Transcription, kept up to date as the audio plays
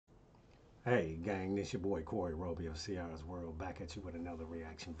Hey gang, this your boy Corey Roby of CR's World, back at you with another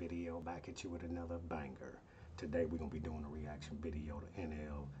reaction video, back at you with another banger. Today we're going to be doing a reaction video to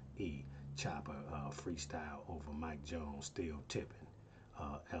NLE CHOPPA Freestyle over Mike Jones, Still Tippin'.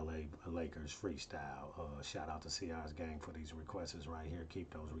 LA Lakers Freestyle. Shout out to CR's gang for these requests right here.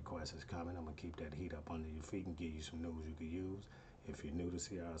 Keep those requests coming. I'm going to keep that heat up under your feet and give you some news you can use. If you're new to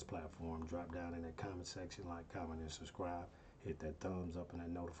CR's platform, drop down in that comment section, like, comment, and subscribe. Hit that thumbs up and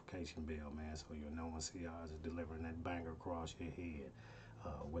that notification bell, man, so you'll know when CR's is delivering that banger across your head.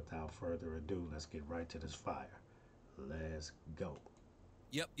 Without further ado, let's get right to this fire. Let's go.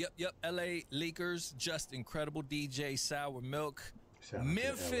 Yep. LA Leakers, just incredible DJ Sour Milk. Shout out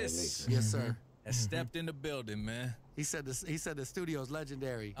Memphis. to LA Yes, sir. Has stepped in the building, man. He said the studio's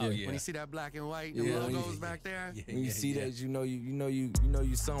legendary. Oh, yeah. When you see that black and white, the Yeah. logos back there. Yeah, When you see that, you know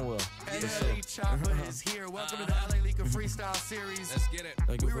you somewhere. NLE CHOPPA is here. Welcome to the LA Leaker Freestyle Series. Let's get it.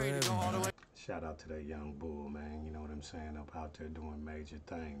 Thank you We for ready to go having all me. the way. Shout out to that young bull, man. You know what I'm saying? Up out there doing major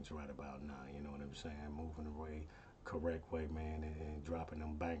things right about now. You know what I'm saying? Moving the way, correct way, man, and dropping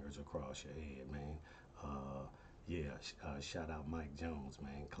them bangers across your head, man. Shout out Mike Jones,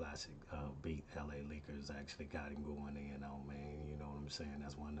 man. Classic beat. LA Leakers actually got him going in on, man. You know what I'm saying?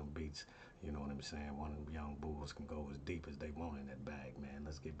 That's one of them beats, you know what I'm saying? One of them young bulls can go as deep as they want in that bag, man.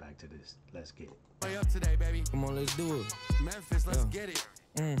 Let's get back to this. Let's get it. Way up today, baby. Come on, let's do it. Memphis, let's get it.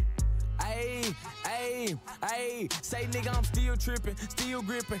 Ayy, say nigga I'm still trippin', still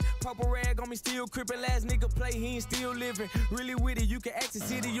grippin'. Purple rag on me, still crippin'. Last nigga play, he ain't still living. Really with it, you can ask the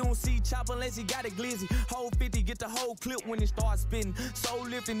city, you don't see Choppa unless he got a glizzy. Whole 50, get the whole clip when it starts spittin'. Soul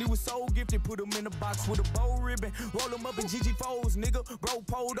lifting, he was so gifted, put him in a box with a bow ribbon. Roll him up in GG foes, nigga. Bro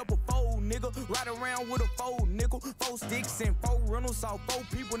pulled up a fold, nigga. Ride around with a fold, nickel. 4 sticks and 4 rentals, saw 4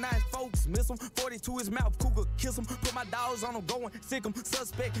 people, 9 folks miss him. 40 to his mouth, cougar kiss him. Put my dogs on him, going sick him.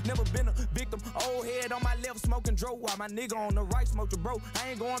 Suspect, never been a victim. Old head on my left, smoking dro, while my nigga on the right smoking bro.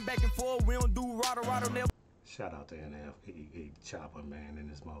 I ain't going back and forth, we don't do rada never. Shout out to NLE CHOPPA, man, in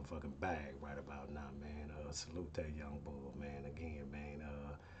this motherfucking bag right about now, man. Salute that young bull, man. Again, man,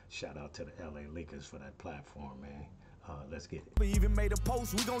 shout out to the LA Lakers for that platform, man. Let's get it. We even made a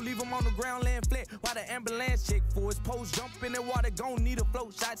post, we gon' leave him on the ground laying flat while the ambulance check for his post. Jump in the water, gon' need a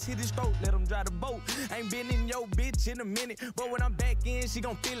float. Shots hit his throat, let him drive the boat. Ain't been in your bitch in a minute, but when I'm back in, she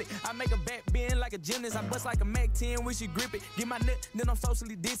gon' feel it. I make a back bend like a gymnast, I bust like a Mac 10 when she grip it. Get my nut, then I'm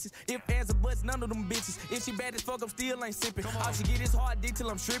socially distance. If hands or butts, none of them bitches. If she bad as fuck, I'm still ain't sipping. All she get is hard dick till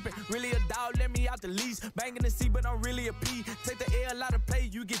I'm stripping. Really a dog, let me out the leash. Banging the C, but I'm really a P. Take the L out of play,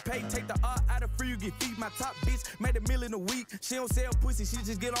 you get paid. Take the R out of free, you get feet. My top bitch made $1 million a week. She don't sell pussy, she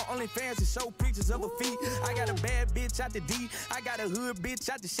just get on OnlyFans and show pictures of her feet. I got a bad bitch out the D, I got a hood bitch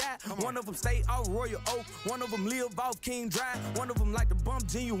out the shot. One of them stay off Royal Oak, one of them live off King Drive. One of them like to bump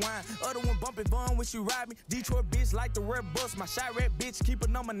genuine, other one bumping Vaughn when she ride me. Detroit bitch like the red bus, my shot rat bitch keep a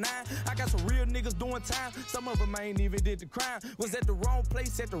number 9. I got some real niggas doing time, some of them ain't even did the crime. Was at the wrong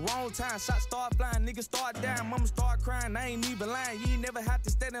place at the wrong time, shots start flying, niggas start dying, mama start crying. I ain't even lying, you ain't never have to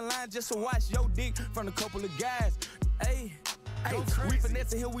stand in line just to watch your dick from a couple of guys. Hey, we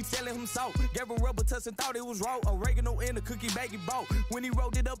finessing here, we telling him salt. Gave a rubber tuss and thought it was raw. Oregano in the cookie bag he bought. When he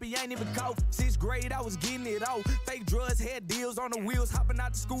rolled it up, he ain't even caught. 6th grade, I was getting it off. Fake drugs, had deals on the wheels. Hopping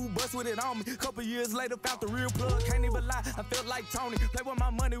out the school bus with it on me. Couple years later, found the real plug. Can't even lie, I felt like Tony. Play with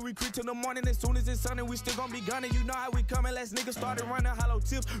my money, we creep till the morning. As soon as it's sunny, we still gon' be gunning. You know how we coming. Last nigga started running hollow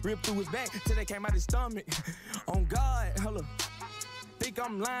tips. Ripped through his back till they came out his stomach. On God, hello. Think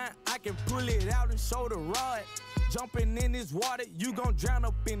I'm lying, I can pull it out and show the rod. Jumping in this water, you gon' drown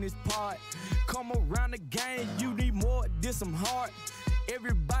up in this pot. Come around the game, you need more, this some hard.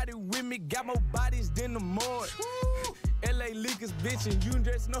 Everybody with me got more bodies than the morgue. LA Leakers bitch and you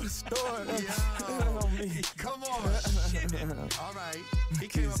just know the story. Come on. All right. He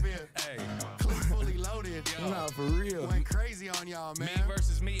came up here. Hey, Clip fully loaded. Nah, for real. Went crazy on y'all, man. me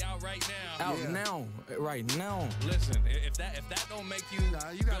versus me out right now. Out now, right now. Listen, if that don't make you, Nah,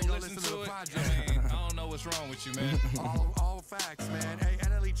 you gotta go listen to the it, project. I mean, I don't know what's wrong with you, man. all facts, man. Hey,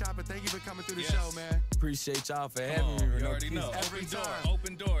 NLE CHOPPA, thank you for coming through the show, man. Appreciate y'all for Come having on, me. you already know. Every time.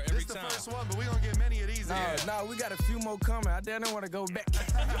 Open door, every This the time. first one, but we gonna get many of these. Nah, we got a few more coming. I don't want to go back.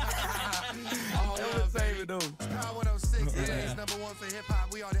 Oh, yeah, Save it though. Power 106, LA's #1 for hip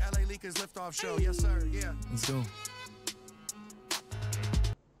hop. We are the LA Leakers Liftoff Show. Yes, sir. Yeah. Let's go.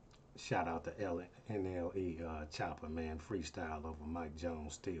 Shout out to NLE CHOPPA, man. Freestyle over Mike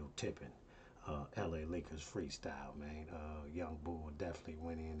Jones, Still Tippin'. LA Lakers Freestyle, man. Young Bull definitely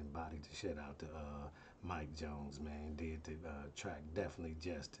went in and bodied the shit out to Mike Jones, man. Did the track definitely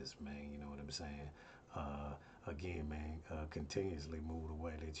justice, man. You know what I'm saying? again, man, continuously move the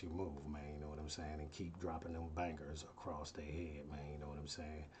way that you move, man, you know what I'm saying, and keep dropping them bangers across their head, man, you know what I'm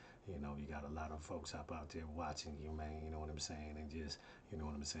saying. You know, you got a lot of folks up out there watching you, man, you know what I'm saying, and just, you know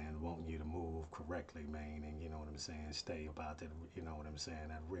what I'm saying, wanting you to move correctly, man, and you know what I'm saying, stay about that, you know what I'm saying,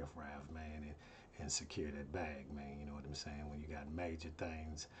 that riffraff, man, and secure that bag, man, you know what I'm saying. When you got major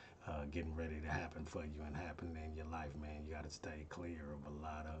things getting ready to happen for you and happening in your life, man, you got to stay clear of a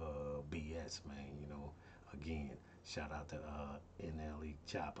lot of BS, man, you know. Again, shout out to NLE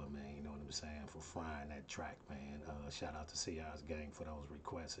Choppa, man, you know what I'm saying, for frying that track, man. Shout out to CR's gang for those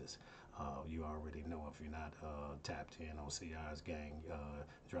requests. You already know, if you're not tapped in on CR's gang,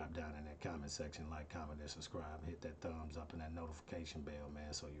 drop down in that comment section, like, comment, and subscribe. Hit that thumbs up and that notification bell,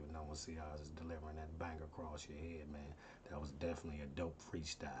 man, so you know when CR's is delivering that banger across your head, man. That was definitely a dope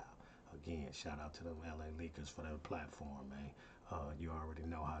freestyle. Again, shout out to them LA Leakers for their platform, man. You already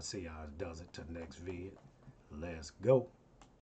know how CR's does it. To the next vid. Let's go.